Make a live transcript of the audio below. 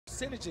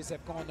percentages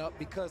have gone up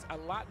because a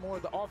lot more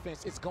of the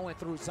offense is going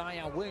through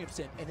Zion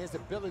Williamson and his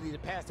ability to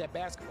pass that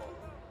basketball.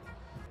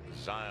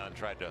 Zion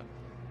tried to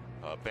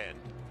bend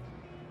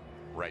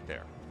right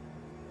there.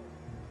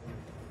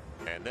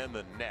 And then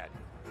the net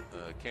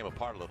came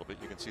apart a little bit.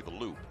 You can see the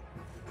loop.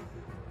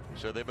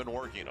 So they've been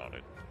working on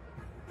it.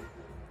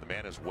 The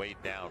man is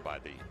weighed down by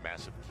the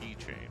massive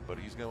keychain, but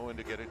he's going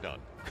to get it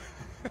done.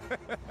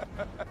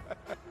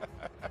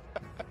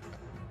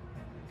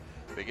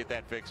 They get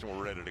that fixed and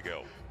we're ready to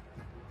go.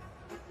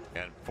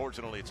 And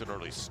fortunately, it's an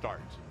early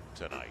start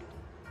tonight.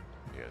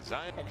 Yeah,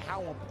 Zion. And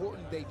how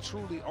important they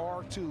truly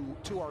are to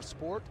our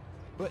sport.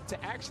 But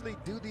to actually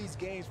do these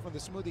games from the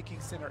Smoothie King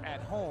Center at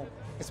home,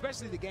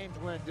 especially the games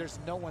when there's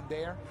no one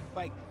there,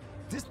 like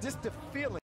this the feeling.